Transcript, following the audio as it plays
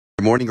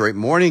Great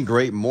morning,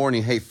 great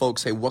morning. Hey,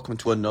 folks, hey, welcome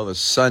to another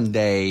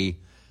Sunday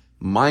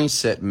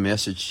Mindset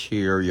Message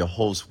here. Your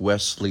host,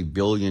 Wesley, $1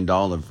 billion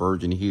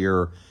Virgin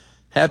here.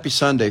 Happy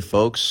Sunday,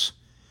 folks.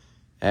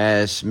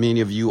 As many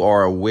of you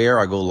are aware,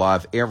 I go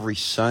live every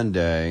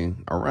Sunday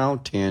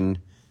around 10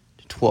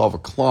 to 12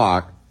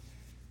 o'clock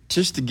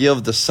just to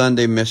give the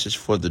Sunday message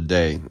for the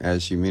day.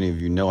 As many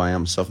of you know, I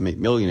am a self-made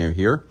millionaire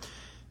here,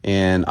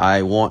 and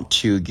I want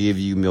to give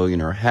you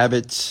millionaire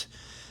habits,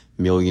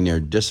 millionaire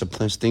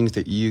disciplines, things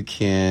that you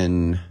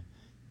can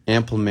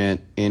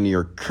implement in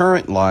your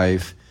current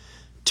life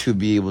to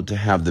be able to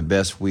have the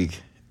best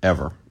week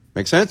ever.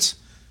 Make sense?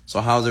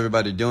 So how's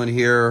everybody doing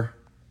here?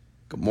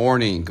 Good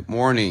morning. Good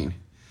morning.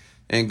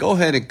 And go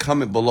ahead and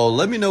comment below.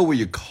 Let me know where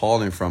you're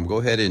calling from. Go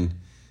ahead and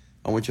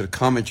I want you to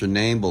comment your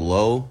name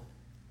below.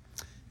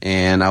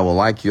 And I would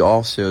like you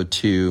also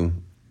to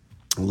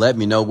let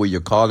me know where you're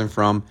calling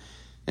from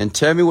and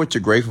tell me what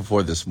you're grateful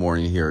for this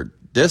morning here.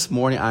 This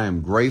morning, I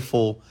am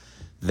grateful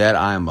that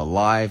I am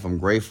alive. I'm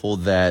grateful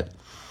that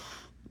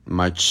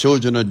my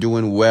children are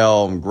doing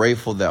well. I'm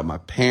grateful that my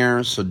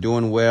parents are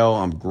doing well.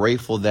 I'm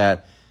grateful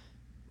that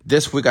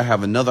this week I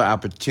have another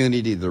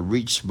opportunity to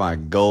reach my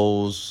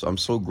goals. I'm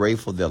so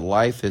grateful that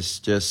life is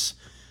just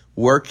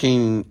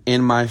working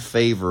in my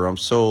favor. I'm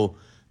so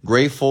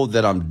grateful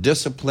that I'm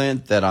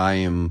disciplined, that I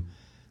am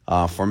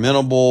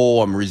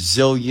formidable, I'm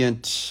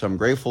resilient. I'm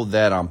grateful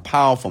that I'm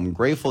powerful. I'm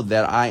grateful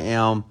that I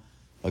am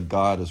a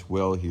God as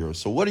well here.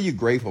 So what are you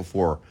grateful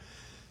for?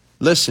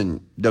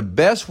 Listen, the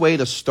best way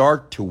to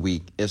start the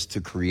week is to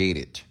create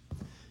it.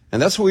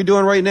 And that's what we're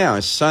doing right now.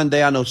 It's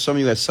Sunday. I know some of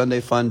you had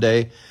Sunday fun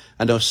day.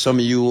 I know some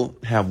of you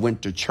have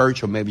went to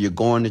church, or maybe you're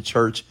going to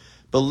church.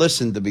 But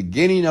listen, the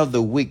beginning of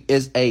the week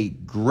is a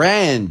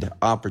grand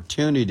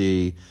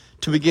opportunity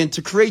to begin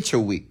to create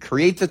your week.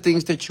 Create the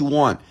things that you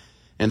want.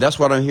 And that's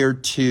what I'm here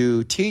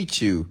to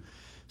teach you.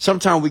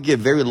 Sometimes we get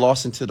very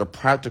lost into the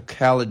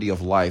practicality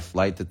of life,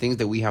 like the things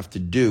that we have to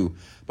do,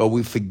 but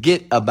we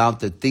forget about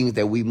the things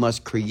that we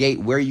must create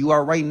where you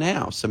are right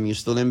now. Some of you are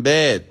still in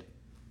bed.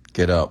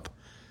 Get up.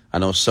 I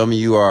know some of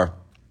you are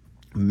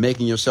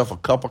making yourself a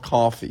cup of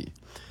coffee.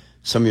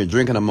 Some of you are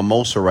drinking a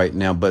mimosa right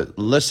now. But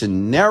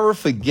listen, never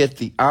forget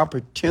the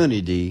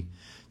opportunity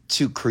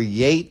to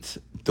create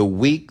the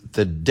week,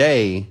 the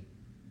day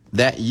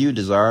that you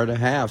desire to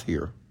have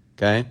here.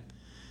 Okay?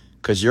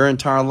 Because your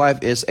entire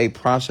life is a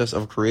process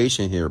of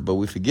creation here. But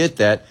we forget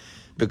that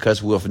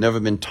because we've never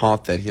been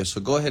taught that here.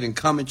 So go ahead and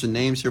comment your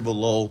names here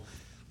below.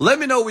 Let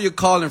me know where you're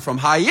calling from.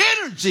 High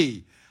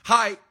energy,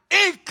 high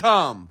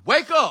income.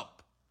 Wake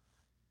up.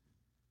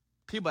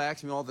 People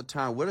ask me all the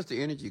time, where does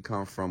the energy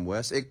come from,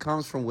 Wes? It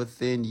comes from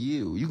within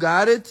you. You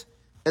got it?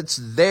 It's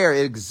there.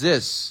 It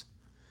exists.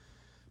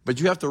 But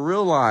you have to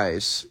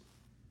realize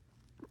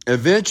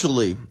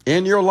eventually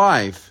in your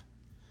life,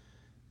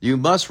 you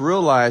must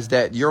realize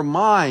that your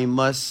mind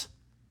must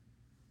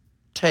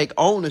take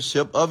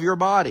ownership of your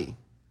body.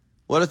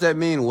 What does that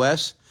mean,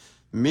 Wes?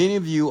 Many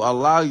of you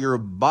allow your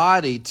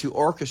body to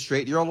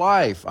orchestrate your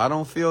life. I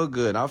don't feel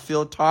good. I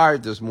feel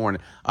tired this morning.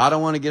 I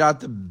don't want to get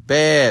out the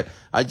bed.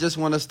 I just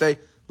want to stay.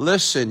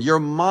 Listen, your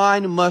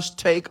mind must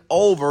take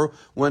over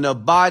when the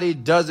body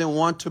doesn't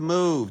want to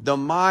move. The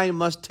mind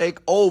must take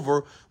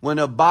over when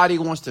the body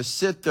wants to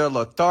sit there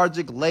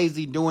lethargic,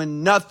 lazy,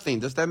 doing nothing.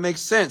 Does that make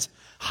sense?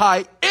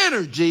 High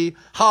energy,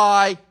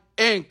 high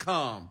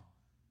income.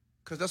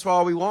 Because that's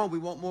all we want. We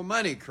want more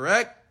money,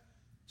 correct?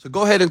 So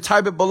go ahead and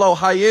type it below,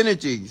 high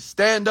energy.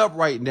 Stand up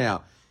right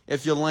now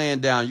if you're laying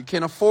down. You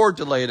can't afford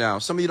to lay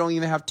down. Some of you don't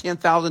even have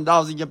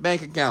 $10,000 in your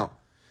bank account.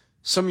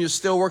 Some of you are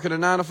still working a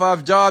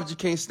 9-to-5 job you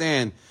can't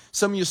stand.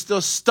 Some of you are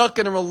still stuck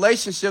in a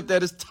relationship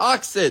that is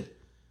toxic.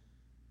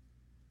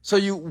 So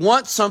you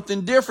want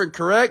something different,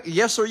 correct?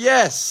 Yes or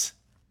yes?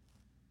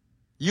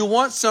 You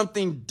want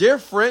something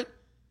different.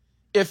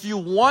 If you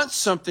want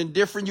something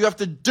different, you have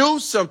to do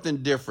something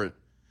different.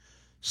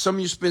 Some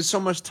of you spend so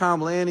much time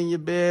laying in your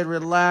bed,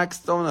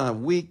 relaxed on a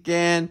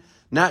weekend,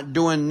 not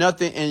doing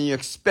nothing, and you're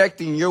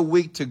expecting your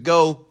week to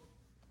go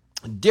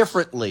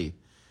differently.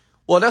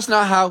 Well, that's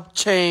not how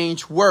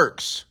change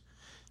works.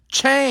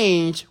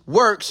 Change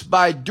works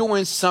by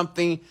doing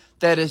something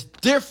that is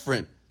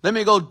different. Let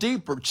me go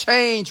deeper.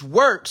 Change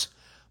works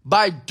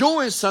by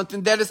doing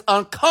something that is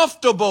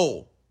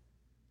uncomfortable.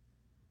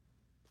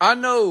 I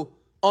know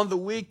on the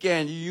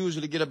weekend, you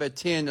usually get up at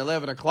 10,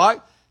 11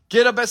 o'clock.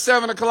 Get up at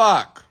 7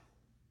 o'clock.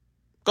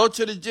 Go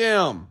to the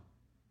gym.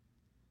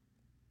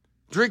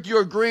 Drink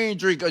your green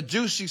drink, a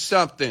juicy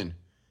something.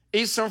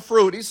 Eat some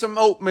fruit, eat some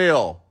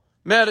oatmeal.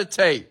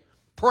 Meditate,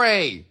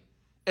 pray.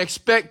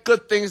 Expect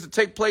good things to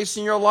take place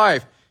in your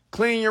life.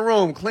 Clean your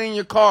room, clean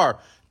your car.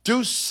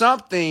 Do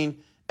something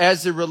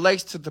as it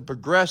relates to the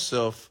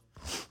progressiveness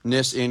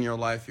in your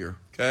life here,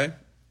 okay?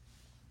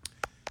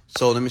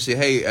 So let me see.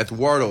 Hey, at the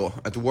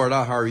Word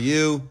Out, how are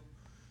you?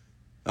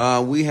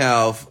 We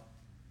have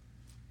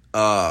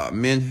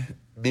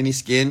Mini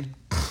Skin.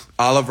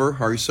 Oliver,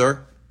 how are you,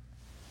 sir?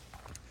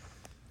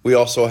 We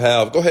also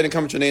have, go ahead and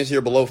comment your names here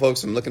below,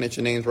 folks. I'm looking at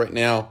your names right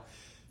now.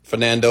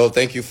 Fernando,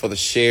 thank you for the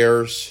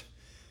shares.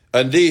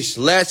 Undish,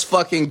 let's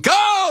fucking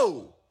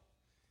go!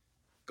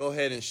 Go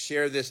ahead and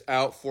share this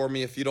out for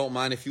me if you don't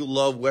mind. If you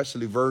love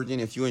Wesley Virgin,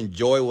 if you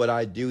enjoy what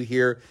I do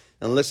here.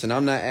 And listen,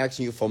 I'm not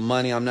asking you for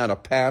money. I'm not a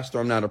pastor.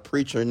 I'm not a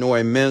preacher, nor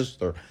a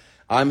minister.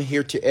 I'm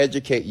here to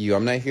educate you.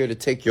 I'm not here to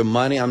take your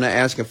money. I'm not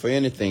asking for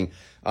anything.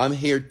 I'm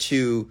here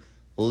to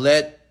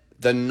let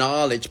the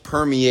knowledge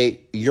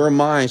permeate your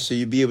mind so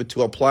you'll be able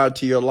to apply it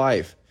to your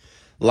life.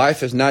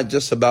 Life is not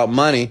just about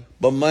money,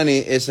 but money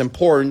is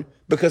important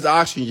because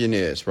oxygen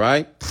is,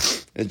 right?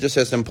 It's just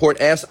as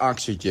important as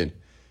oxygen.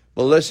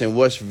 But listen,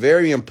 what's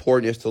very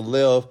important is to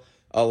live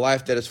a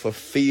life that is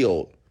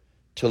fulfilled,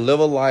 to live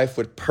a life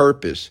with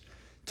purpose,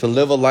 to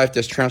live a life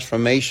that's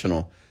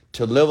transformational,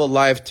 to live a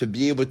life to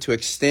be able to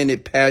extend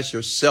it past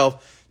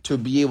yourself, to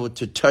be able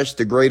to touch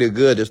the greater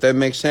good. Does that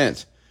make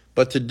sense?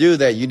 But to do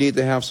that, you need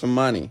to have some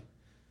money.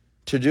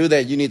 To do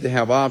that, you need to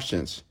have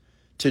options.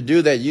 To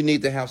do that, you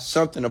need to have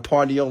something, a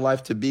part of your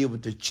life to be able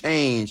to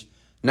change,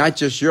 not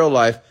just your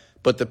life,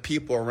 but the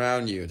people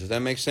around you. Does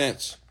that make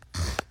sense?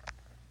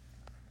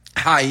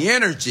 High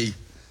energy,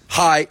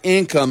 high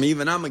income.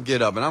 Even I'm going to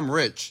get up and I'm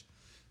rich.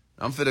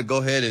 I'm finna go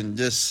ahead and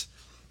just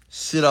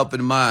sit up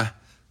in my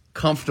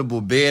comfortable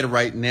bed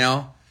right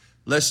now.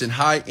 Listen,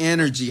 high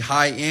energy,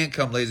 high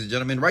income, ladies and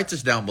gentlemen. Write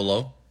this down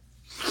below.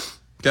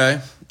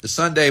 Okay. The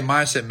Sunday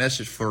mindset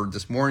message for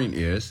this morning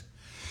is,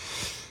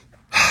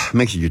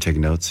 make sure you're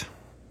taking notes.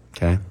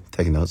 Okay.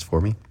 Taking notes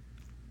for me.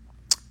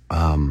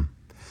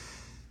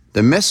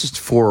 The message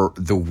for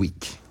the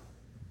week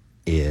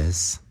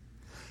is,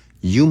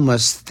 you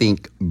must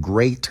think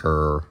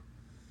greater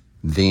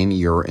than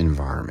your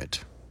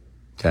environment.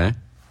 Okay?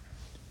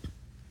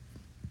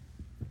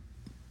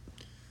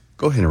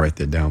 Go ahead and write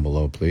that down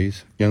below,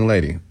 please. Young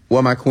lady, where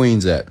are my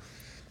queens at?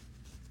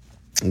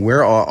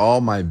 Where are all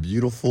my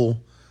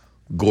beautiful,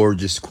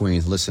 gorgeous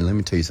queens? Listen, let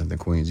me tell you something,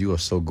 queens. You are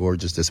so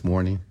gorgeous this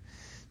morning.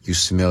 You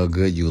smell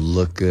good. You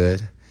look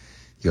good.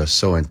 You're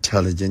so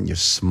intelligent. You're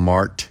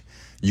smart.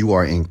 You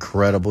are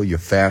incredible. You're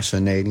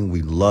fascinating.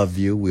 We love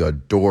you. We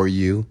adore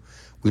you.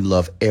 We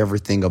love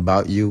everything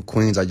about you.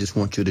 Queens, I just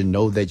want you to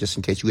know that, just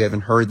in case you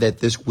haven't heard that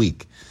this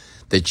week,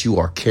 that you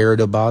are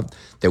cared about,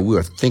 that we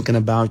are thinking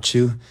about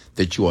you,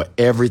 that you are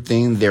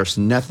everything. There's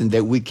nothing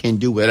that we can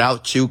do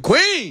without you.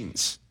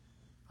 Queens,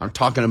 I'm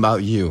talking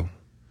about you.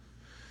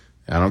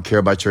 I don't care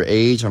about your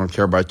age. I don't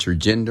care about your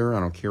gender. I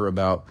don't care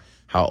about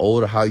how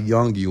old or how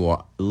young you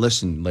are.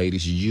 Listen,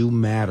 ladies, you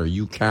matter.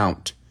 You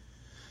count.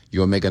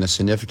 You're playing a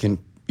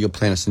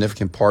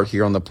significant part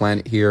here on the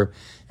planet here,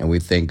 and we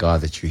thank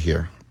God that you're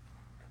here.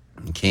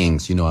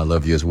 Kings, you know I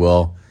love you as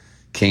well.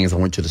 Kings, I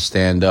want you to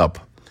stand up.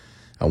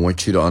 I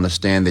want you to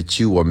understand that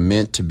you are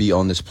meant to be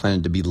on this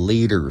planet to be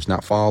leaders,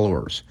 not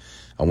followers.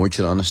 I want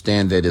you to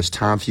understand that it's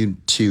time for you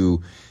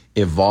to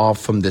evolve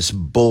from this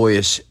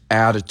boyish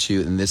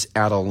attitude and this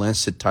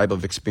adolescent type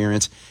of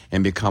experience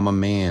and become a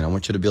man. I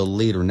want you to be a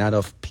leader, not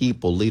of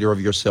people, leader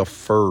of yourself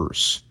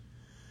first.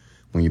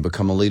 When you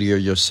become a leader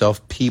of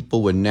yourself,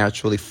 people would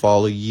naturally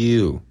follow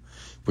you,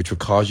 which would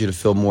cause you to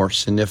feel more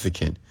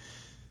significant.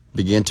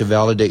 Begin to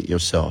validate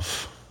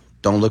yourself.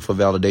 Don't look for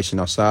validation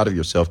outside of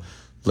yourself.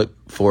 Look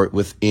for it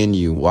within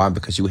you. Why?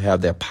 Because you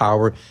have that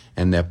power,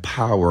 and that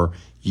power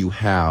you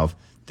have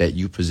that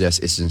you possess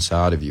is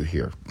inside of you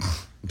here.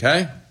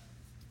 Okay?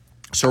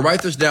 So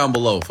write this down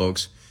below,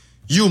 folks.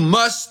 You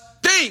must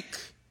think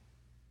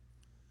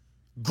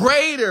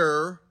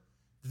greater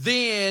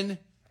than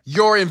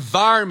your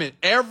environment.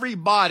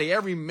 Everybody,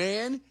 every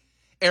man,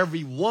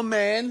 every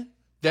woman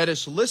that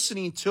is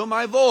listening to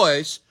my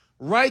voice,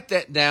 write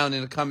that down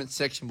in the comment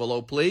section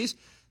below, please.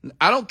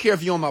 I don't care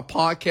if you're on my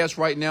podcast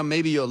right now.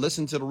 Maybe you'll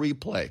listen to the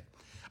replay.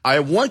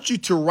 I want you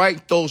to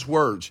write those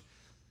words.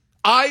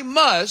 I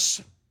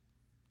must,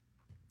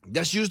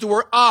 let's use the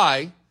word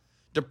I,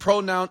 the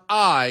pronoun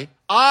I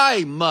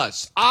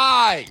must,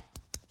 I.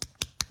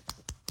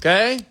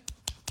 Okay?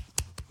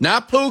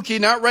 Not Pookie,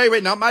 not Ray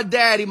Ray, not my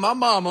daddy, my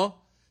mama,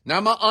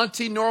 not my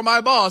auntie, nor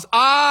my boss.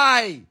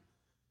 I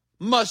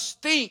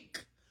must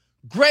think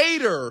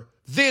greater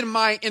than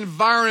my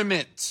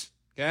environment.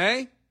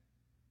 Okay?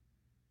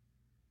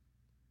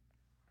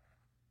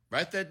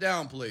 Write that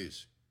down,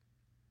 please.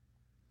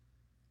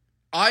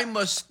 I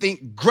must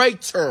think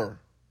greater.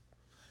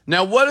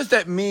 Now, what does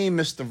that mean,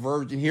 Mr.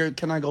 Virgin? Here,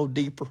 can I go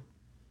deeper?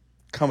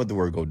 Come with the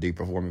word go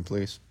deeper for me,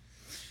 please.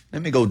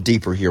 Let me go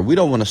deeper here. We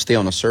don't want to stay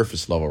on the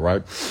surface level,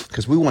 right?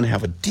 Because we want to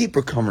have a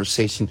deeper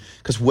conversation.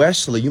 Because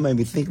Wesley, you may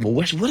be thinking, well,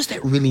 Wesley, what does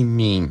that really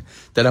mean?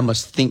 That I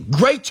must think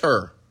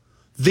greater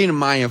than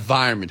my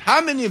environment.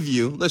 How many of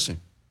you, listen,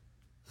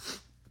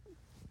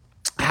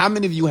 how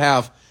many of you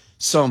have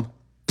some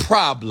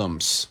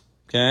problems?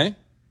 Okay?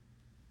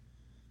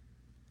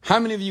 How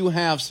many of you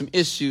have some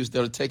issues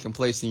that are taking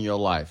place in your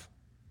life?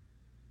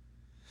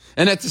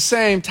 And at the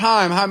same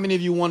time, how many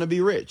of you want to be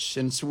rich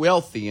and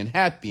wealthy and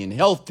happy and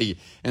healthy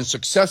and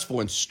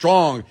successful and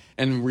strong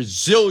and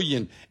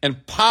resilient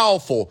and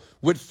powerful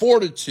with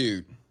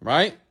fortitude,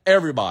 right?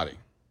 Everybody.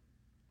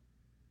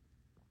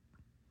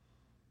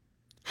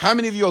 How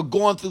many of you are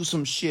going through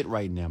some shit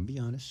right now? Be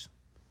honest.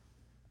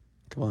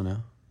 Come on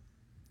now.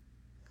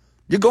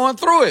 You're going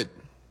through it,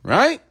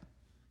 right?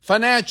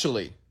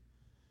 Financially,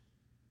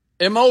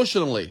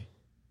 emotionally,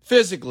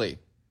 physically.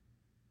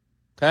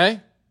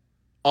 Okay?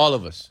 All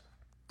of us.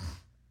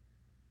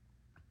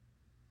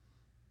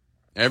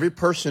 Every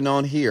person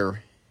on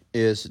here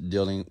is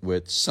dealing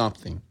with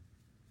something.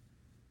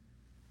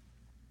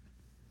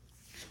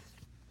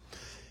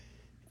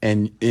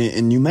 And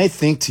you may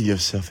think to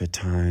yourself at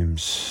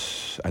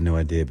times, I know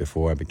I did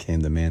before I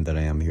became the man that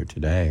I am here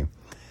today.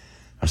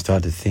 I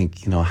started to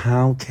think,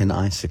 how can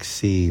I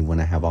succeed when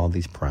I have all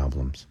these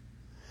problems?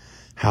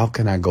 How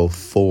can I go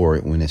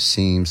forward when it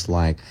seems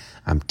like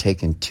I'm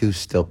taking 2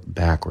 steps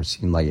backwards?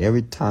 Seems like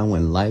every time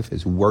when life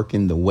is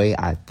working the way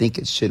I think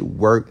it should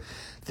work,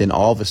 then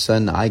all of a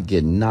sudden I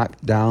get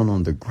knocked down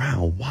on the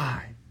ground.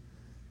 Why?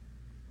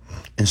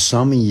 And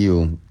some of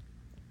you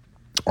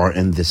are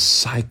in this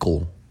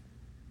cycle,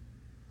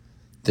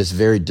 this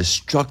very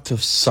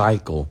destructive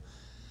cycle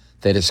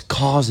that is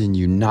causing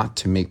you not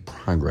to make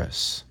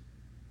progress.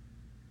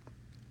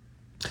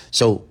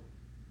 So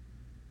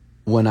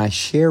when I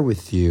share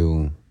with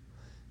you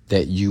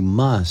that you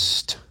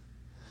must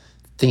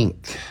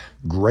think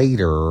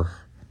greater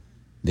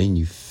than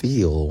you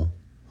feel,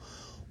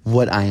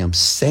 what I am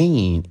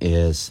saying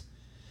is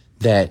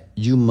that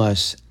you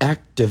must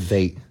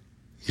activate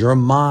your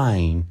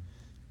mind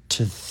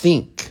to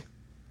think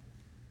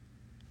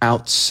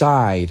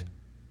outside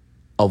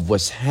of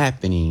what's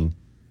happening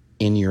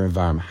in your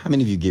environment. How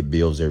many of you get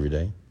bills every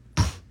day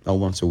or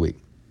once a week?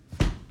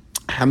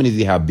 How many of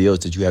you have bills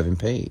that you haven't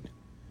paid?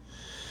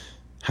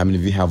 How many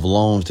of you have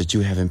loans that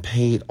you haven't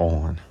paid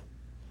on?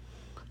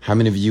 How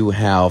many of you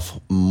have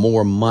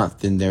more month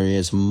than there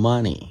is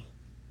money?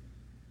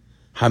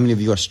 How many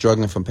of you are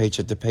struggling from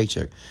paycheck to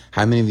paycheck?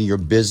 How many of you, your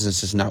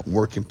business is not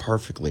working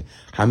perfectly?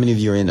 How many of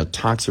you are in a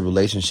toxic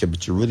relationship,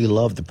 but you really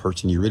love the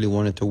person, you really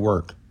want it to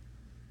work?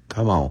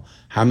 Come on.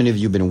 How many of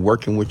you have been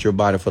working with your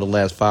body for the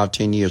last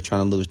 5-10 years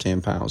trying to lose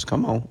 10 pounds?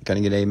 Come on. Can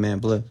I get amen,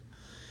 blood?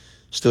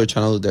 Still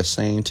trying to lose that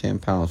same 10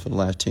 pounds for the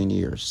last 10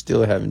 years.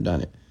 Still haven't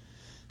done it.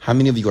 How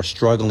many of you are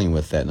struggling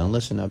with that? Now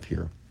listen up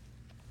here.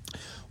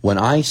 When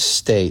I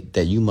state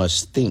that you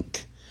must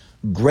think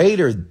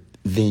greater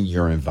than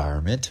your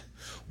environment,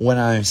 what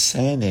I'm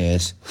saying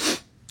is,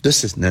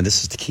 this is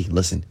the key.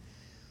 Listen,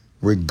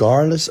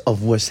 regardless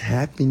of what's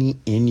happening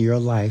in your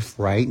life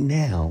right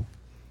now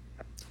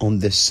on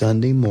this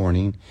Sunday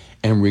morning,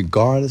 and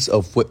regardless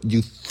of what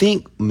you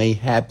think may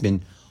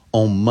happen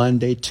on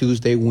Monday,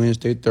 Tuesday,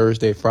 Wednesday,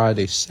 Thursday,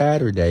 Friday,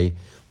 Saturday,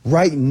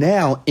 right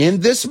now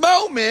in this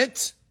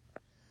moment,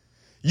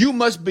 you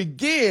must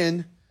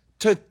begin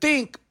to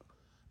think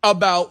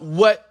about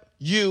what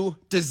you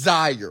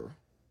desire.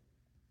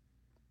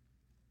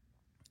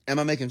 Am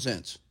I making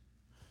sense?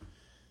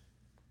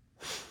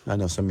 I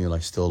know some of you are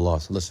like still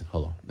lost. Listen,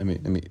 hold on.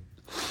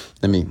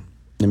 Let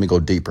me go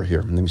deeper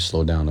here. Let me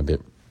slow down a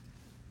bit.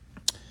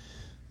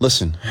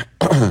 Listen,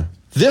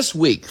 this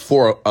week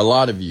for a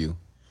lot of you,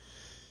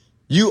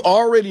 you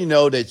already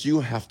know that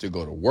you have to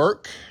go to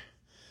work.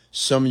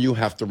 Some of you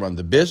have to run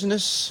the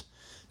business.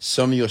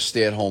 Some of you are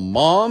stay-at-home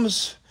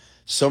moms.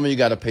 Some of you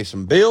got to pay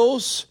some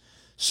bills.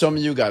 Some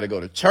of you got to go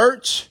to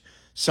church.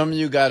 Some of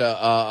you got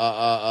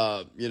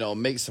to,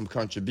 make some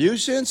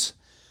contributions.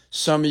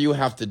 Some of you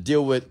have to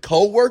deal with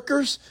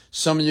coworkers.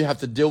 Some of you have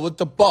to deal with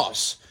the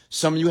boss.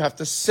 Some of you have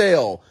to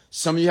sell.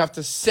 Some of you have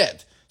to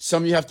set.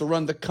 Some of you have to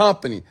run the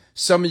company.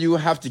 Some of you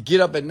have to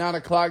get up at 9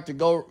 o'clock to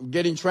go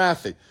get in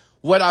traffic.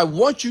 What I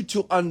want you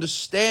to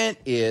understand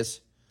is,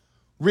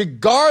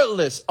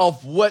 regardless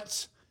of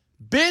what's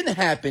been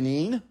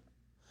happening,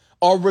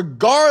 or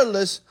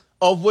regardless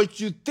of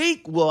what you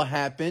think will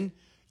happen,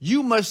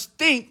 you must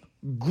think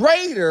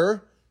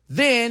greater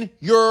than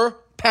your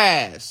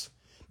past.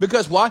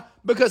 Because why?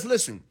 Because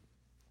listen,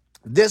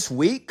 this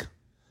week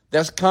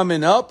that's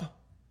coming up,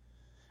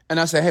 and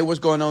I say, hey, what's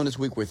going on this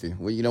week with you?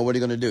 Well, what are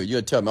you going to do?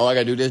 You're going to tell me, I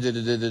got to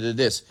do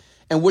this.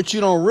 And what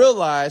you don't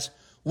realize,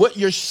 what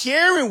you're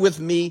sharing with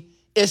me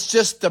is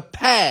just the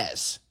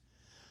past.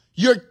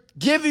 You're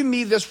giving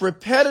me this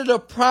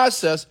repetitive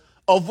process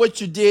of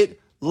what you did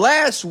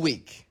last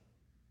week.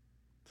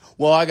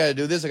 Well, I got to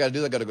do this. I got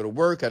to go to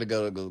work. I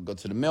got to go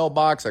to the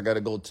mailbox. I got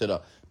to go to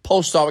the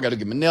post office. I got to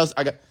get my nails.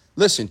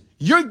 Listen,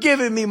 you're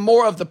giving me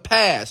more of the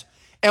past.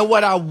 And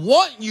what I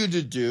want you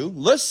to do,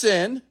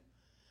 listen,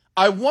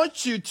 I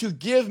want you to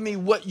give me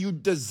what you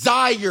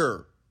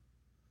desire.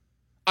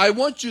 I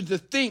want you to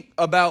think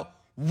about,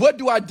 what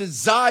do I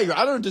desire?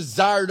 I don't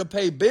desire to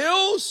pay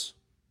bills.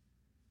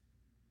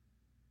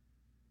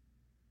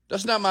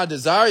 That's not my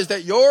desire. Is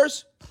that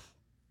yours?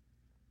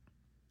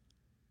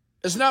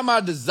 It's not my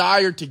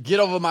desire to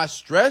get over my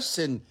stress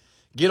and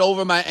get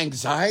over my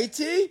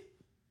anxiety.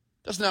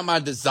 That's not my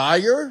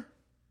desire.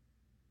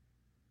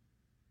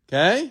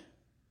 Okay?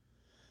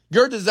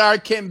 Your desire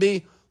can't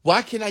be,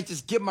 why can't I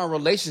just get my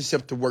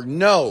relationship to work?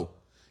 No.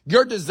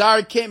 Your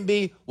desire can't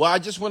be, well, I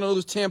just want to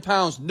lose 10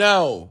 pounds.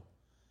 No.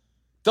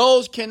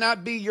 Those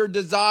cannot be your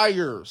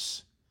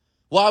desires.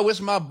 Well, I wish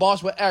my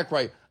boss would act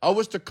right. I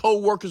wish the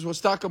co-workers would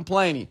stop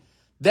complaining.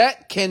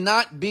 That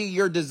cannot be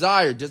your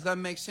desire. Does that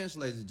make sense,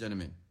 ladies and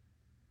gentlemen?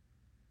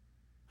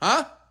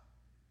 Huh?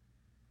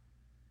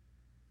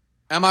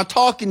 Am I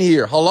talking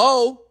here?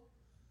 Hello?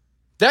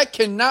 That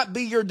cannot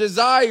be your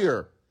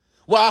desire.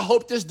 Well, I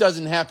hope this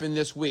doesn't happen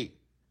this week.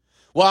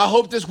 Well, I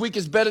hope this week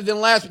is better than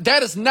last week.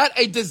 That is not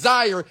a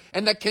desire,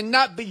 and that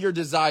cannot be your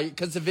desire,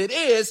 because if it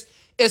is,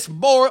 it's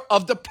more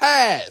of the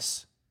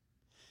past.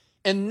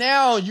 And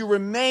now you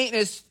remain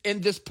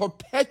in this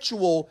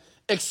perpetual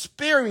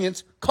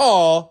experience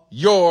called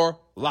your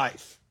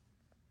life.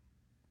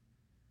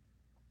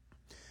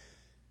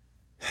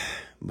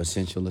 But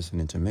since you're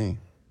listening to me,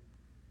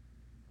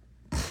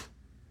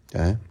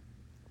 okay,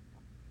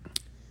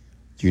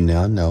 you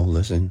now know,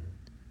 listen,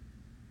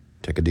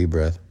 take a deep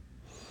breath.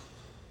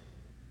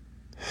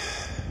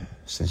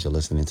 Since you're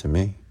listening to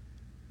me,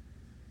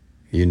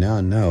 you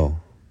now know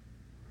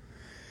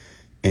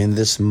in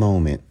this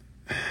moment,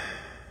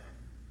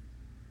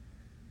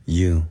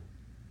 you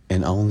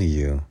and only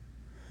you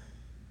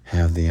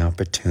have the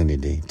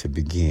opportunity to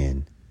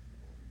begin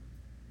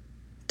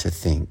to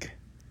think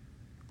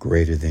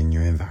greater than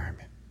your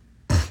environment.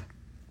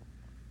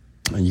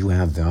 And you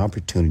have the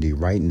opportunity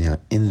right now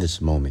in this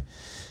moment.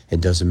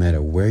 It doesn't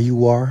matter where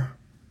you are.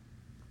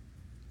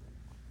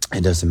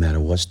 It doesn't matter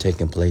what's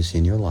taking place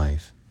in your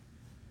life.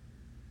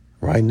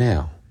 Right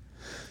now,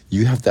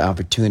 you have the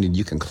opportunity.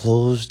 You can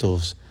close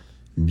those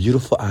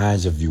beautiful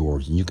eyes of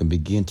yours and you can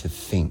begin to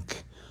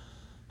think,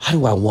 how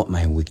do I want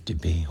my week to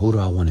be? Who do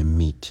I want to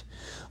meet?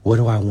 Where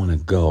do I want to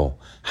go?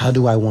 How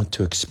do I want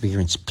to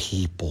experience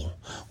people?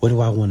 What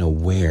do I want to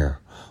wear?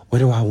 Where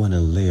do I want to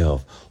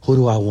live? Who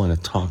do I want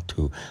to talk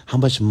to? How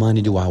much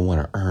money do I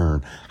want to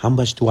earn? How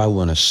much do I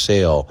want to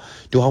sell?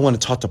 Do I want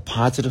to talk to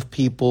positive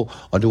people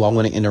or do I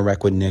want to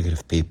interact with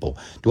negative people?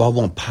 Do I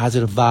want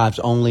positive vibes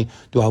only?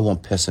 Do I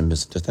want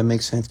pessimism? Does that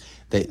make sense?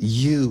 That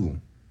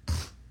you,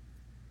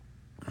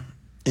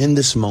 in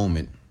this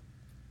moment,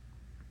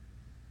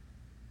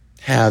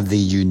 have the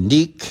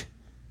unique,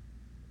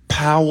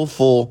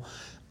 powerful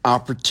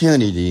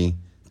opportunity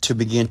to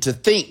begin to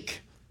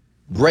think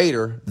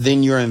greater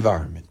than your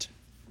environment.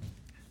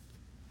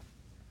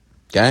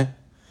 Okay?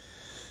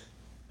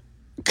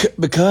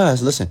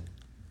 Because, listen,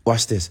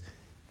 watch this.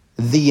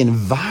 The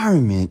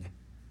environment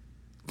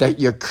that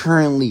you're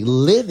currently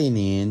living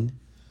in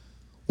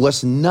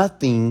was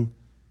nothing,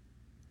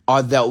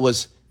 or that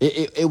was,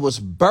 it was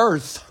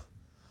birthed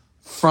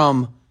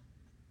from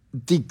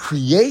the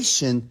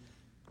creation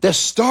that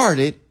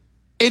started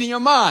in your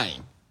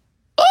mind.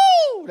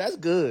 Oh, that's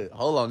good.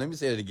 Hold on, let me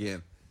say it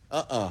again.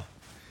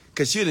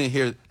 Because you didn't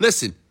hear.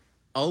 Listen.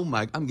 Oh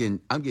my, I'm getting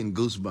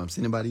goosebumps.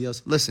 Anybody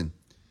else? Listen.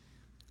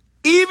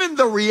 Even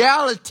the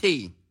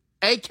reality,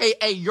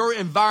 aka your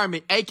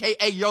environment,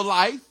 aka your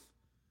life,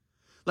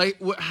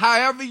 like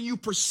however you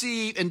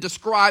perceive and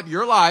describe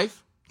your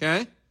life,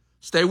 okay?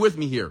 Stay with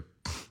me here.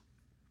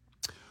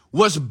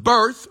 Was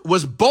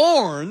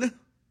born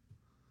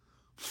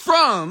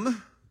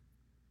from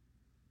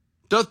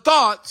the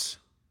thoughts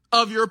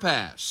of your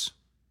past.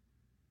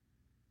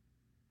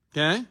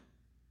 Okay?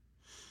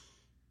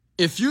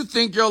 If you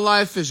think your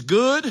life is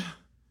good,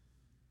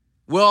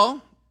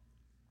 well,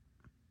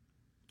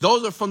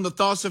 those are from the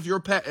thoughts of your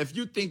past. If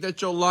you think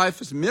that your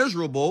life is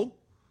miserable,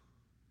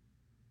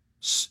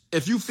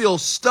 if you feel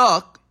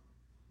stuck,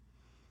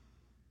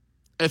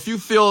 if you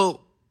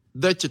feel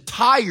that you're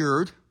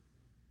tired,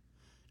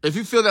 if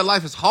you feel that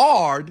life is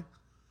hard,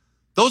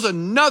 those are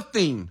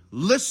nothing.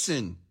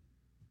 Listen.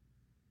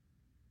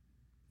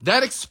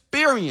 That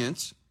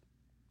experience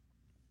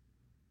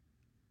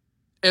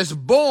is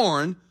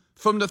born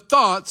from the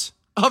thoughts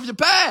of your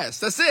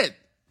past. That's it.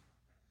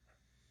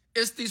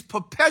 It's these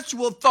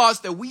perpetual thoughts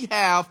that we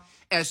have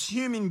as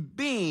human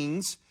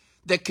beings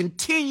that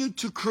continue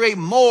to create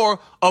more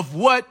of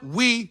what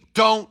we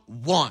don't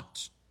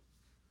want.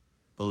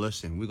 But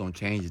listen, we're going to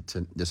change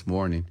it this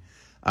morning.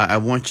 I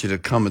want you to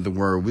come at the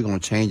word. We're going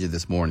to change it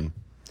this morning.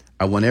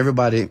 I want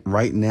everybody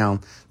right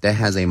now that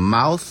has a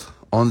mouth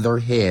on their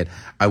head,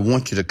 I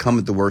want you to come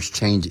at the words,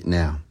 change it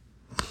now.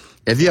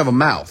 If you have a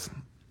mouth,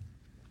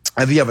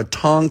 if you have a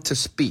tongue to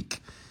speak,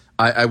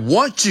 I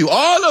want you,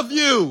 all of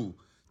you,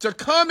 to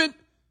comment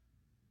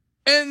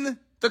in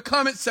the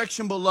comment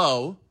section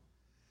below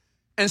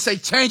and say,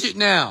 change it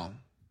now.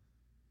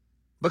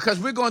 Because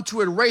we're going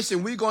to erase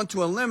and we're going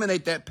to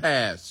eliminate that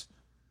past.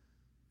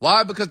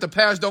 Why? Because the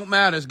past don't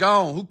matter. It's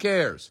gone. Who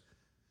cares?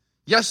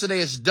 Yesterday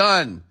is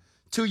done.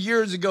 2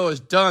 years ago is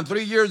done.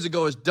 3 years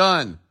ago is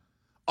done.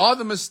 All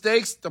the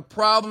mistakes, the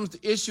problems,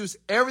 the issues,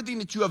 everything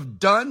that you have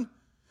done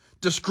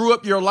to screw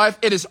up your life,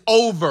 it is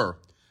over.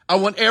 I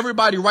want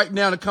everybody right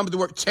now to come to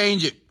work,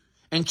 change it,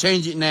 and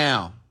change it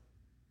now.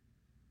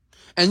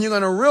 And you're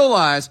going to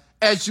realize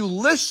as you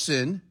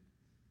listen,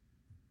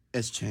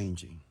 it's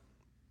changing.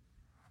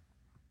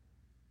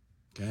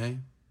 Okay?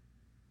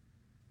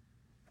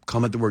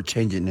 Come at the word,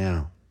 change it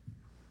now.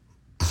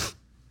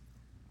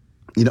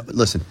 You know,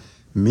 listen,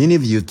 many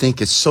of you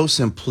think it's so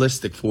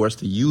simplistic for us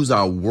to use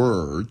our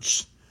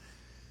words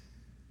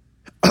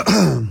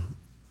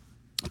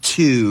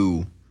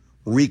to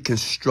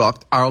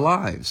reconstruct our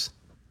lives.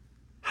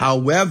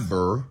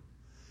 However,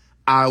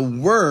 our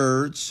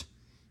words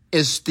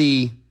is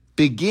the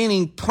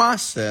beginning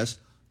process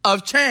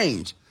of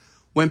change.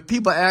 When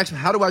people ask,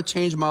 how do I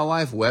change my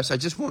life, Wes? I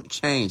just want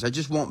change. I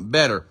just want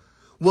better.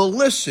 Well,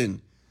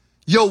 listen,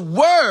 your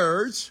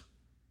words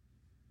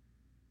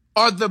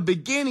are the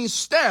beginning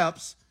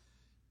steps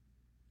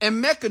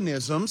and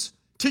mechanisms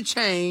to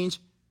change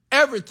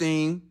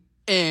everything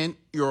in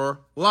your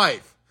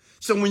life.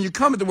 So when you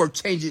come at the word,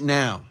 change it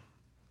now.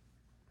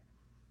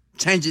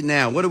 Change it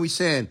now. What are we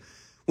saying?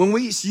 When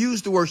we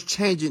use the words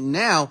change it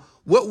now,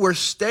 what we're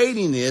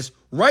stating is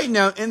right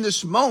now in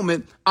this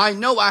moment, I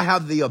know I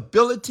have the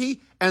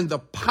ability and the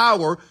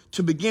power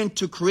to begin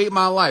to create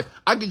my life.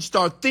 I can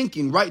start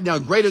thinking right now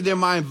greater than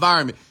my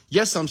environment.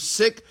 Yes, I'm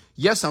sick.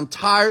 Yes, I'm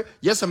tired.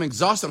 Yes, I'm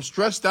exhausted. I'm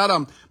stressed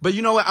out. But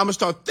you know what? I'm going to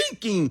start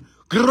thinking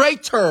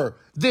greater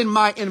than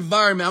my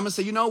environment. I'm going to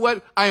say, you know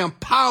what? I am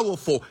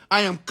powerful.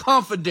 I am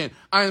confident.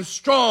 I am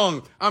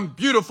strong. I'm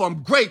beautiful.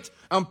 I'm great.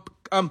 I'm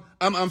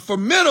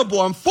formidable.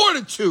 I'm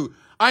fortitude.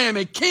 I am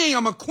a king.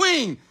 I'm a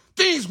queen.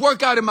 Things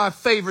work out in my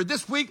favor.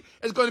 This week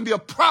is going to be a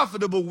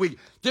profitable week.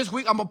 This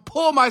week, I'm going to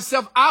pull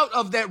myself out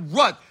of that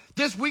rut.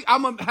 This week,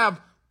 I'm going to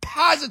have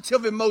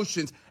positive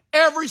emotions.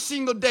 Every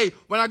single day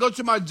when I go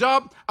to my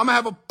job, I'm going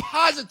to have a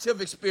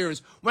positive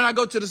experience. When I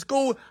go to the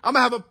school, I'm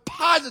going to have a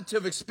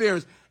positive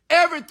experience.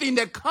 Everything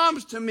that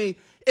comes to me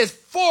is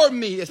for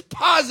me. It's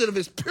positive.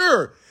 It's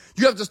pure.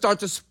 You have to start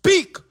to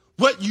speak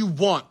what you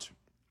want.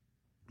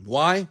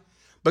 Why?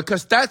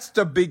 Because that's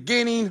the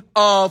beginning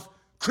of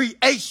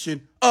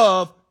creation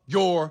of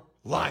your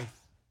life.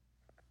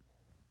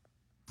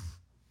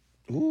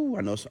 Ooh,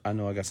 I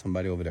know I got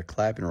somebody over there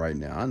clapping right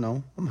now. I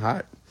know. I'm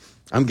hot.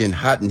 I'm getting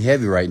hot and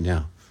heavy right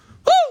now.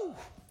 Woo!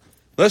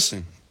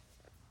 Listen.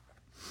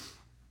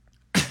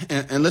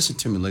 And listen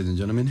to me, ladies and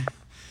gentlemen.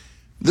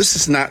 This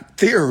is not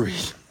theory,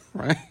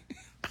 right?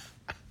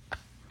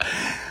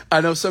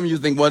 I know some of you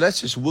think, well,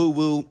 that's just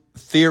woo-woo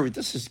theory.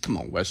 Come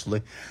on,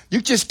 Wesley.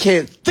 You just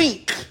can't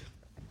think.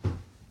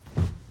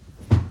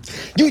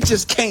 You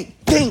just can't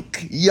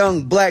think,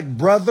 young black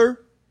brother.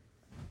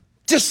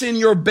 Just in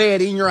your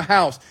bed, in your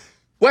house.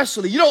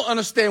 Wesley, you don't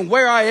understand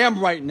where I am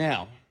right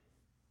now.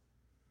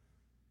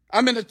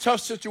 I'm in a tough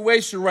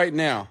situation right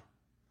now.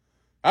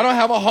 I don't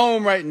have a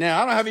home right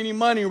now. I don't have any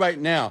money right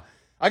now.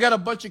 I got a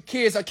bunch of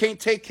kids I can't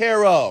take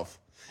care of.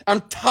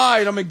 I'm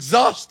tired. I'm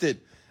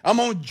exhausted. I'm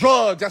on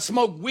drugs. I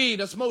smoke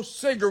weed. I smoke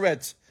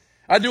cigarettes.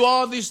 I do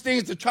all these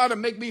things to try to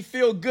make me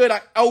feel good.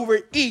 I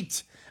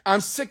overeat.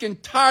 I'm sick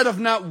and tired of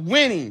not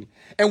winning.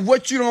 And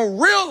what you don't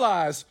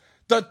realize,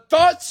 the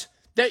thoughts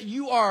that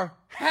you are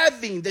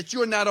having that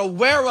you're not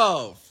aware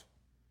of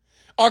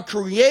are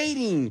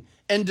creating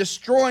and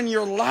destroying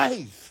your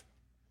life.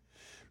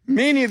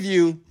 Many of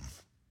you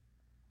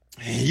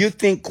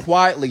think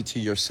quietly to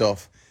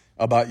yourself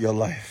about your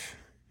life.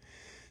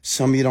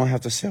 Some of you don't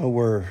have to say a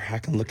word. I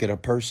can look at a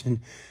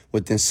person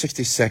within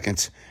 60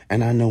 seconds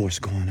and I know what's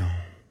going on.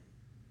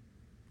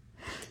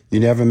 You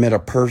never met a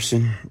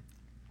person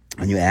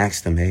and you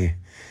ask them, hey,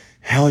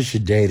 how was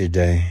your day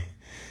today?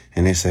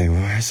 And they say,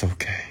 well, that's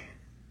okay.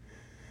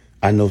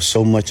 I know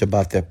so much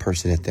about that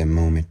person at that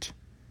moment.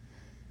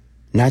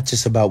 Not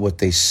just about what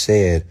they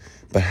said,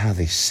 but how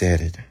they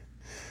said it.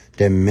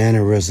 Their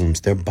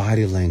mannerisms, their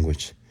body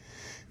language.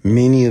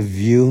 Many of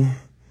you,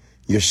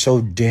 you're so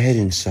dead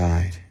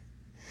inside.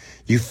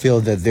 You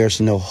feel that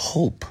there's no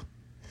hope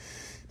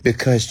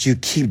because you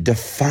keep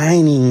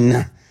defining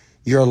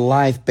your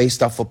life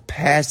based off of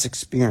past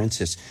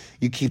experiences.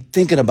 You keep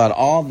thinking about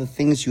all the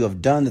things you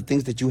have done, the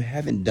things that you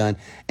haven't done,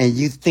 and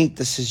you think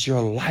this is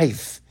your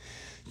life.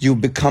 You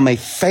become a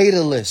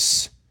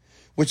fatalist,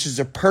 which is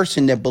a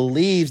person that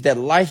believes that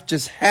life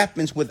just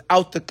happens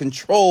without the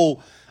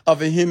control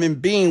of a human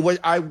being. What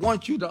I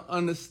want you to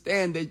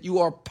understand that you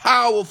are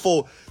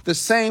powerful. The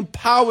same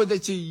power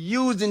that you're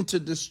using to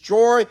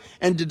destroy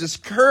and to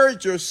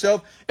discourage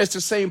yourself is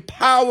the same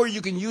power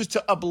you can use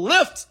to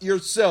uplift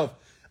yourself.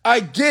 I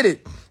get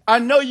it. I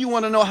know you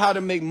want to know how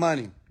to make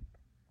money.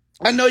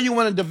 I know you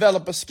want to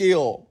develop a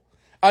skill.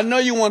 I know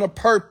you want a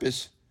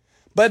purpose.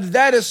 But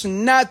that is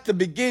not the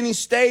beginning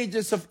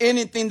stages of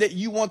anything that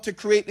you want to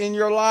create in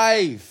your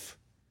life.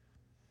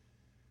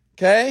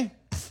 Okay?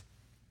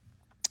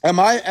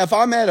 If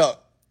I'm at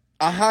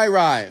a high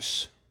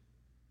rise,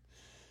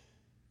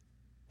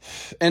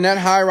 and that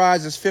high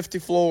rise is 50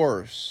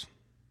 floors,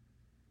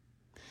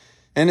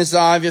 and it's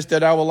obvious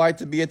that I would like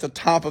to be at the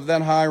top of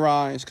that high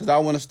rise because I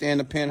want to stay in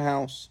the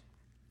penthouse.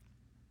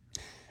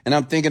 And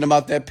I'm thinking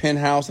about that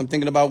penthouse. I'm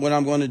thinking about what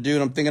I'm going to do.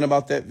 And I'm thinking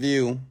about that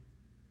view.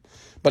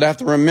 But I have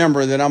to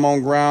remember that I'm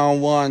on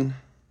ground one.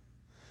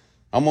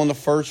 I'm on the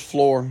first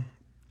floor.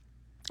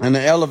 And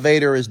the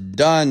elevator is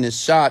done, is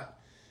shot.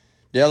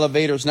 The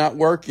elevator is not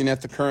working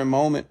at the current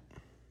moment.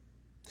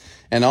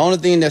 And the only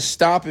thing that's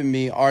stopping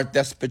me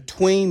that's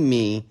between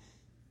me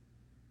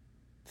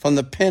from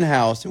the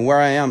penthouse and where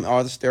I am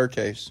are the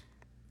staircase.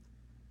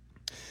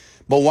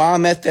 But while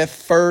I'm at that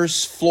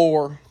first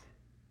floor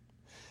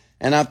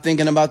and I'm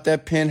thinking about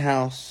that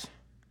penthouse,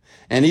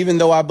 and even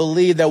though I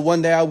believe that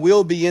one day I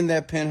will be in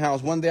that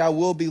penthouse, one day I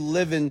will be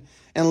living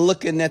and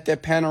looking at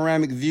that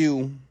panoramic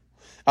view,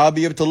 I'll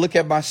be able to look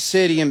at my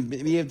city and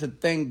be able to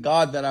thank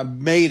God that I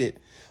made it.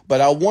 But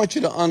I want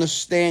you to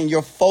understand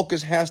your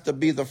focus has to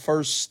be the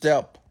first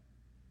step.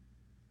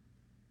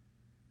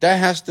 That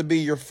has to be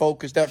your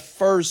focus, that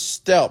first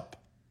step.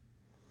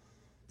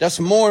 That's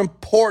more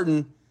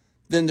important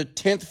than the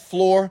 10th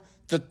floor,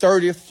 the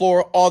 30th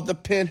floor, or the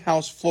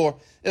penthouse floor.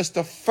 It's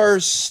the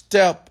first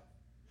step.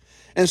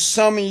 And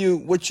some of you,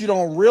 what you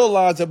don't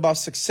realize about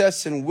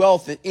success and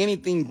wealth and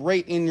anything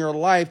great in your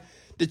life,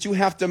 that you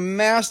have to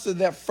master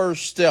that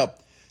first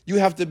step. You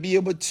have to be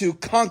able to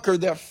conquer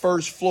that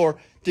first floor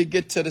to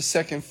get to the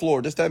second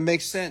floor. Does that make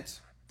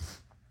sense?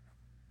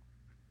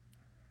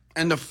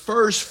 And the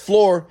first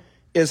floor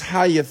is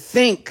how you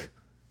think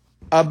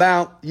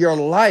about your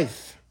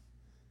life.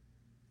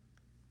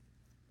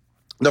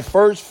 The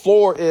first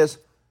floor is,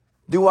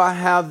 do I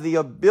have the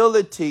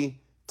ability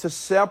to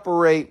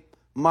separate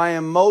my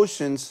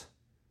emotions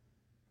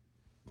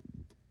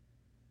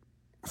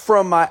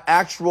from my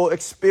actual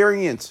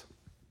experience?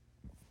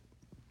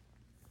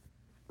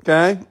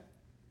 Okay?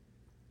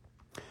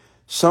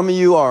 Some of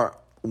you are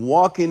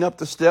walking up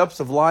the steps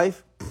of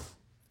life.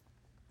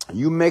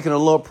 You making a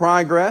little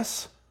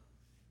progress.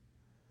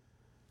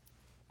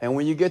 And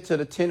when you get to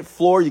the 10th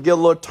floor, you get a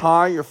little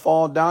tired, you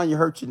fall down, you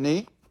hurt your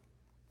knee.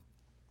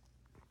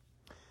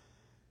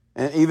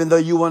 And even though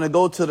you want to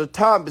go to the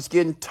top, it's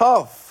getting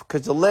tough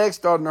because the leg's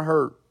starting to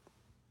hurt.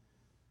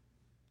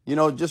 You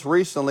know, just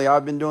recently,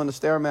 I've been doing the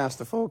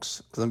Stairmaster,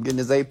 folks, because I'm getting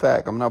this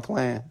 8-pack. I'm not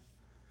playing.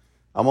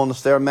 I'm on the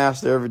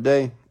Stairmaster every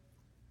day,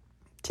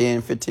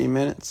 10, 15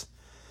 minutes.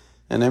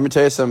 And let me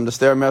tell you something, the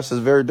Stairmaster is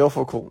very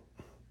difficult.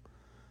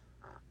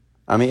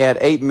 I mean, at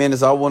 8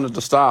 minutes, I wanted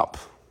to stop.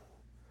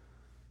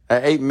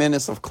 At 8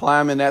 minutes of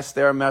climbing that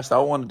Stairmaster, I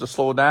wanted to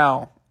slow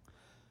down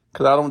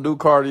because I don't do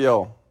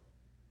cardio.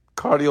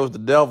 Cardio is the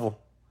devil.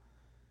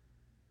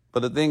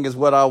 But the thing is,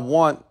 what I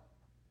want,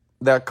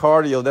 that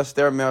cardio, that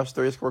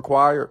Stairmaster is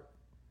required.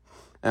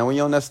 And when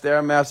you're on that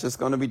Stairmaster, it's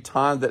going to be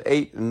times at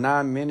 8 and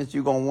 9 minutes.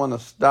 You're going to want to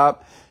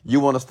stop. You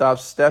want to stop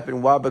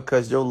stepping. Why?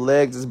 Because your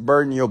legs is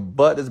burning, your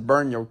butt is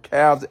burning, your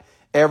calves.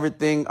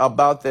 Everything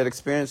about that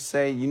experience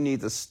saying you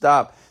need to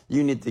stop.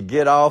 You need to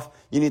get off.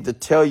 You need to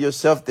tell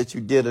yourself that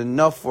you did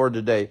enough for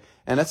today.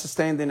 And that's the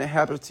same thing that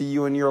happens to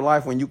you in your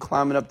life when you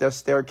climbing up that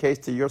staircase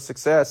to your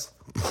success.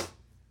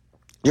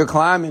 You're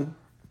climbing,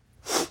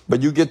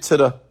 but you get to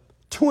the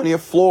 20th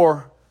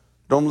floor.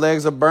 Them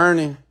legs are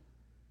burning.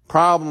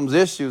 Problems,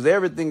 issues,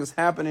 everything is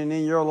happening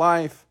in your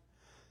life.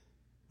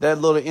 That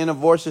little inner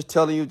voice is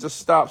telling you just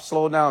stop,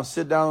 slow down,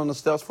 sit down on the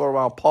steps for a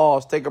while,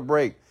 pause, take a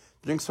break,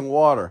 drink some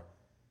water.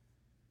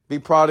 Be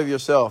proud of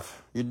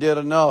yourself. You did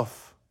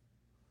enough.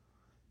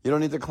 You don't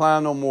need to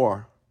climb no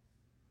more.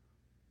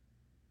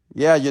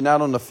 Yeah, you're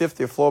not on the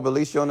 50th floor, but at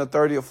least you're on the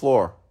 30th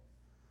floor.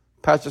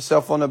 Pat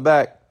yourself on the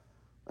back.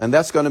 And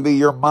that's going to be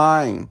your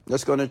mind.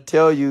 That's going to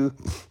tell you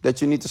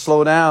that you need to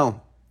slow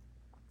down,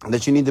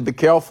 that you need to be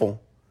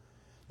careful.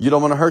 You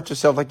don't want to hurt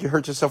yourself like you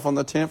hurt yourself on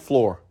the 10th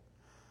floor.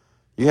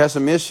 You had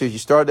some issues. You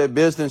started that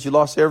business. You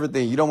lost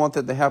everything. You don't want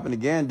that to happen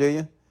again, do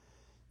you?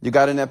 You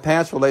got in that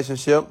past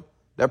relationship.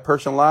 That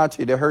person lied to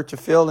you. They hurt your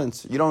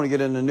feelings. You don't want to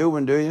get in a new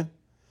one, do you?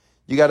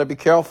 You got to be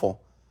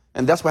careful.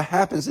 And that's what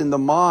happens in the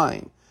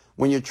mind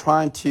when you're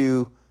trying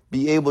to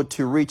be able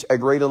to reach a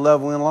greater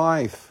level in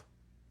life.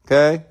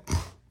 Okay?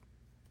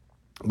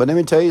 But let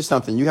me tell you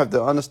something. You have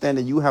to understand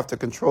that you have to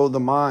control the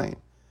mind,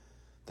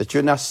 that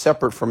you're not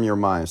separate from your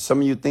mind.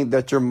 Some of you think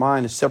that your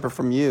mind is separate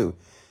from you.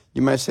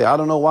 You might say, I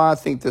don't know why I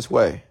think this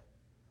way.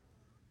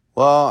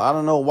 Well, I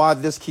don't know why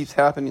this keeps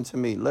happening to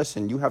me.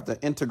 Listen, you have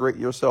to integrate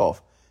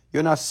yourself.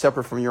 You're not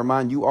separate from your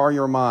mind. You are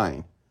your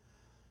mind.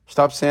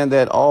 Stop saying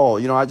that,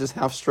 I just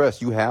have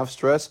stress. You have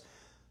stress.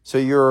 So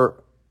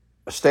you're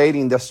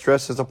stating that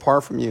stress is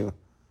apart from you.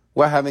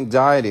 Well, I have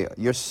anxiety.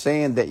 You're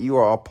saying that you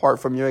are apart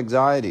from your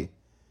anxiety.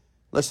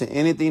 Listen,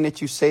 anything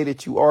that you say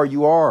that you are,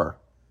 you are.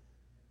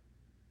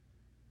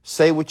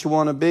 Say what you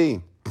want to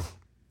be.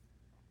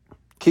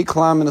 Keep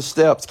climbing the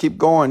steps. Keep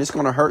going. It's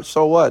going to hurt.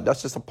 So what?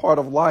 That's just a part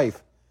of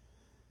life.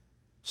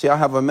 See, I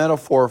have a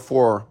metaphor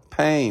for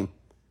pain.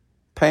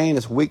 Pain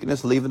is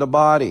weakness leaving the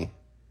body.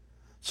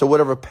 So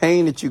whatever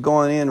pain that you're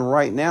going in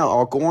right now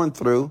or going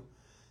through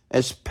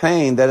is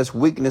pain, that is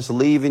weakness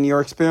leaving your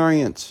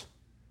experience.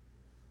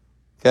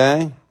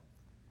 Okay?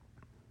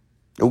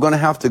 We're going to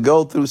have to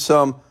go through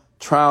some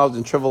trials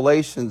and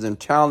tribulations and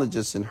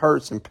challenges and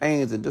hurts and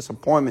pains and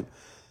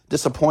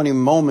disappointing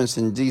moments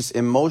and these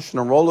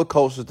emotional roller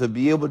coasters to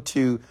be able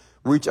to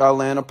reach our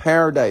land of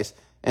paradise.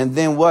 And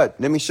then what?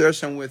 Let me share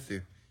something with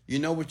you. You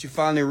know what you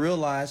finally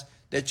realize?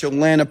 That your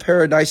land of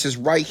paradise is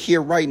right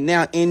here, right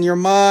now in your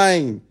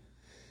mind.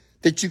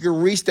 That you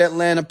can reach that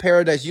land of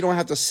paradise. You don't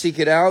have to seek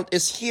it out.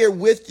 It's here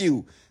with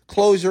you.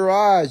 Close your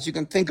eyes. You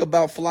can think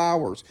about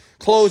flowers.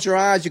 Close your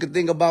eyes. You can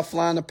think about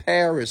flying to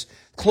Paris.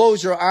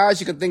 Close your eyes.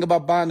 You can think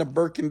about buying the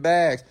Birkin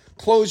bags.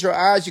 Close your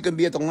eyes. You can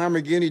be at the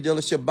Lamborghini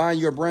dealership buying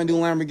you a brand new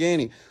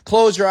Lamborghini.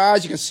 Close your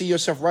eyes. You can see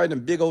yourself writing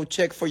a big old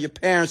check for your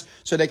parents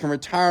so they can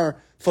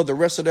retire for the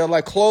rest of their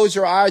life. Close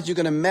your eyes. You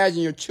can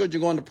imagine your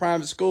children going to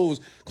private schools.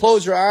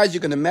 Close your eyes. You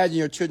can imagine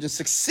your children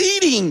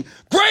succeeding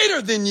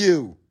greater than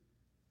you.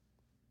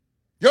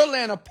 Your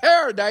land of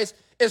paradise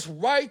is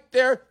right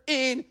there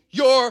in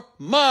your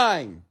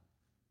mind.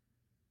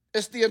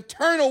 It's the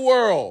internal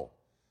world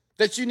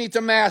that you need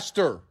to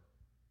master,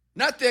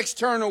 not the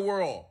external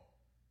world.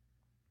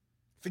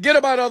 Forget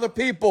about other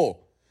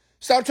people.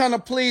 Stop trying to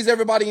please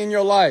everybody in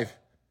your life.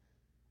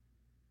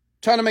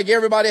 Trying to make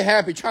everybody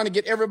happy, trying to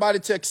get everybody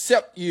to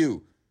accept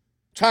you,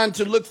 trying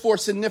to look for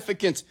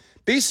significance.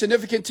 Be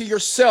significant to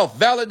yourself.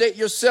 Validate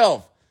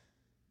yourself.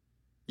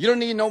 You don't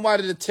need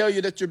nobody to tell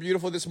you that you're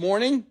beautiful this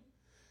morning.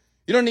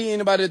 You don't need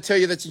anybody to tell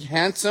you that you're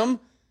handsome.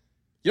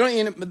 You don't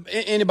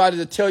need anybody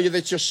to tell you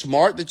that you're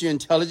smart, that you're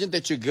intelligent,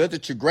 that you're good,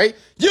 that you're great.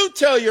 You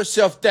tell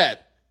yourself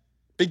that.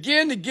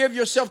 Begin to give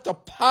yourself the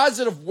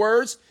positive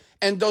words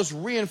and those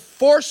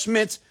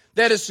reinforcements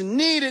that is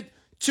needed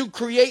to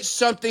create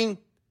something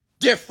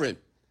different.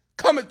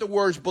 Comment the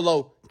words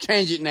below.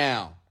 Change it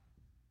now.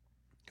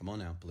 Come on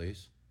now,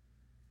 please.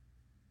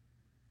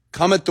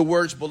 Comment the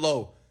words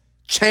below.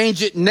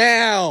 Change it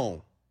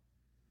now.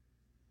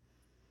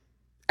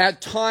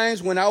 At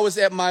times when I was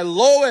at my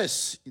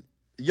lowest,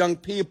 young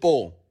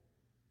people,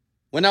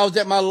 when I was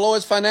at my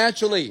lowest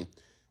financially,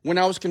 when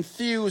I was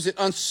confused and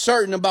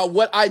uncertain about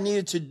what I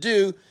needed to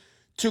do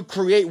to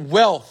create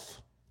wealth,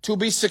 to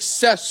be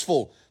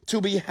successful, to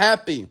be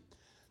happy,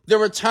 there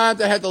were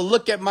times I had to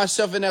look at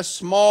myself in that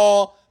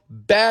small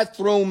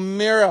bathroom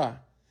mirror.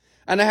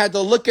 And I had to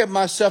look at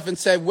myself and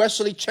say,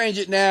 Wesley, change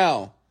it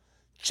now.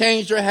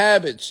 Change your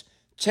habits.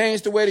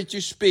 Change the way that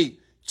you speak.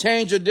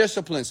 Change your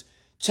disciplines.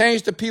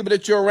 Change the people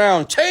that you're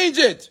around. Change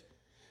it.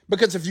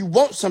 Because if you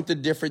want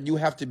something different, you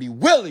have to be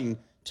willing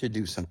to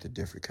do something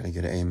different. Can I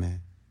get an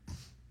amen?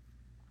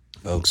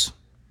 Folks,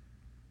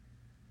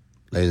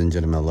 ladies and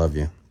gentlemen, I love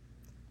you.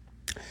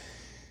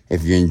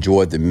 If you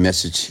enjoyed the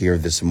message here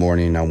this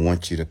morning, I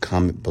want you to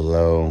comment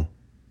below.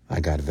 I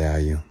got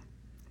value.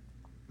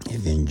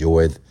 If you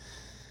enjoyed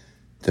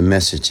the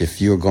message,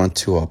 if you're going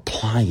to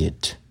apply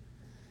it,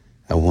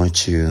 I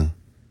want you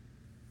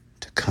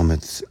to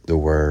comment the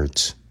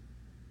words,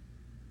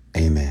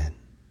 amen.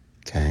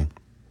 Okay?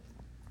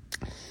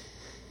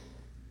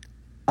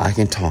 I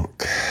can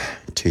talk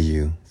to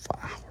you for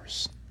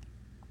hours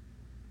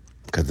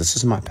because this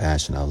is my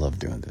passion. I love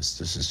doing this.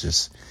 This is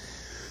just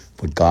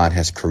what God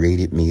has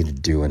created me to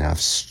do, and I've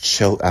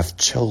selected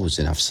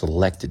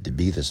to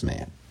be this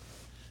man.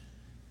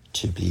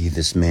 To be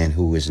this man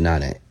who is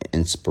not an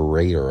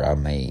inspirator,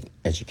 I'm an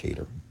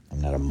educator.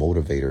 I'm not a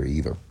motivator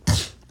either.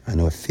 I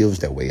know it feels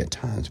that way at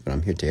times, but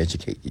I'm here to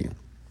educate you.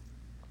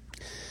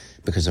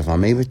 Because if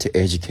I'm able to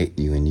educate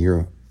you and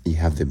you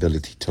have the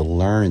ability to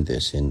learn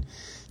this and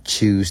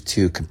choose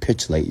to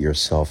capitulate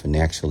yourself and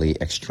actually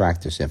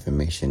extract this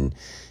information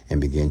and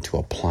begin to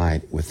apply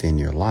it within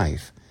your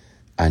life,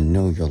 I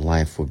know your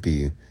life will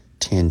be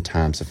 10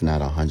 times, if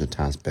not 100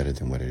 times better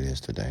than what it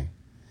is today.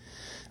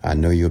 I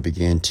know you'll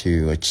begin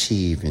to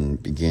achieve and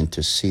begin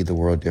to see the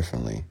world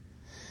differently.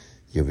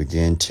 You'll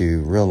begin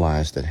to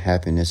realize that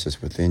happiness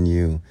is within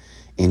you.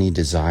 Any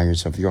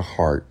desires of your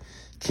heart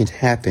can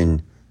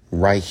happen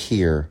right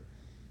here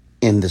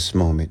in this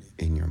moment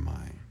in your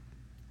mind.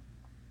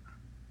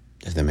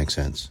 Does that make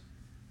sense?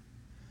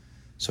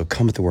 So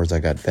come with the words, I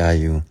got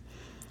value.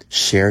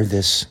 Share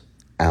this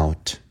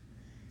out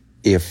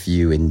if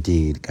you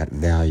indeed got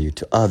value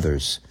to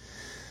others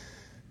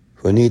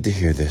who need to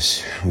hear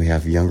this. We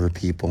have younger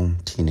people,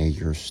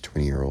 teenagers,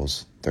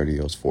 20-year-olds,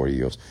 30-year-olds,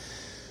 40-year-olds.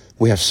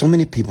 We have so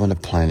many people on the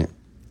planet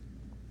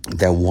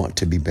that want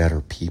to be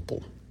better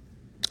people.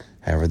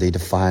 However, they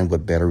define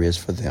what better is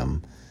for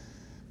them.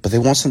 But they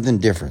want something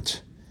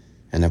different.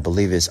 And I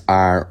believe it's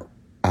our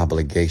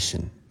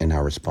obligation and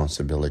our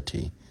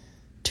responsibility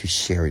to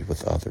share it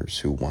with others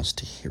who wants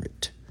to hear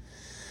it.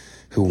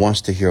 Who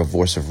wants to hear a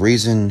voice of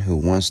reason, who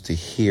wants to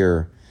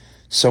hear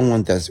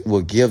someone that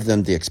will give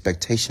them the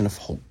expectation of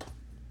hope.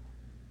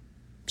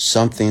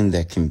 Something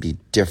that can be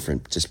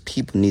different. Just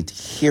people need to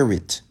hear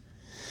it.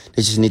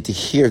 They just need to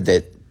hear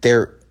that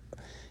they're,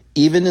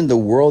 even in the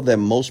world that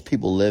most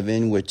people live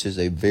in, which is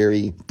a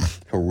very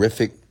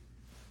horrific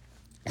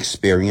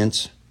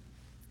experience.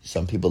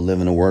 Some people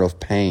live in a world of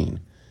pain.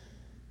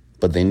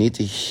 But they need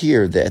to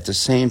hear that at the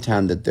same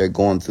time that they're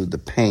going through the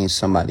pain,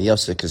 somebody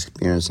else is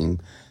experiencing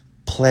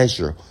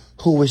pleasure,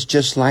 who is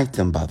just like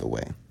them, by the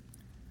way,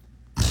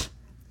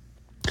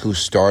 who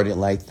started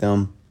like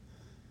them,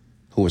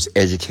 who was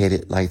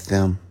educated like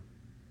them.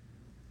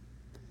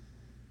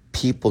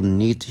 People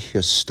need to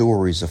hear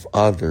stories of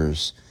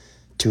others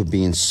to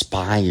be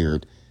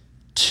inspired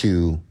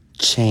to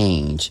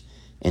change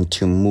and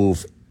to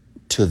move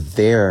to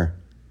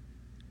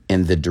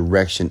in the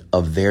direction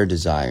of their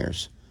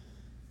desires,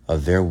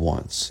 of their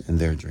wants and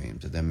their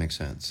dreams. Does that make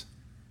sense?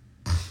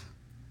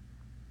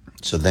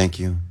 So thank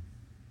you.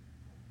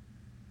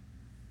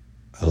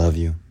 I love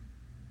you.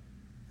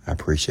 I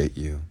appreciate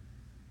you.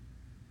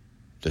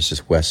 This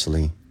is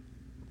Wesley,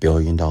 $1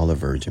 Billion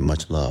Virgin.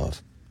 Much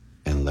love,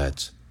 and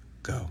let's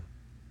go.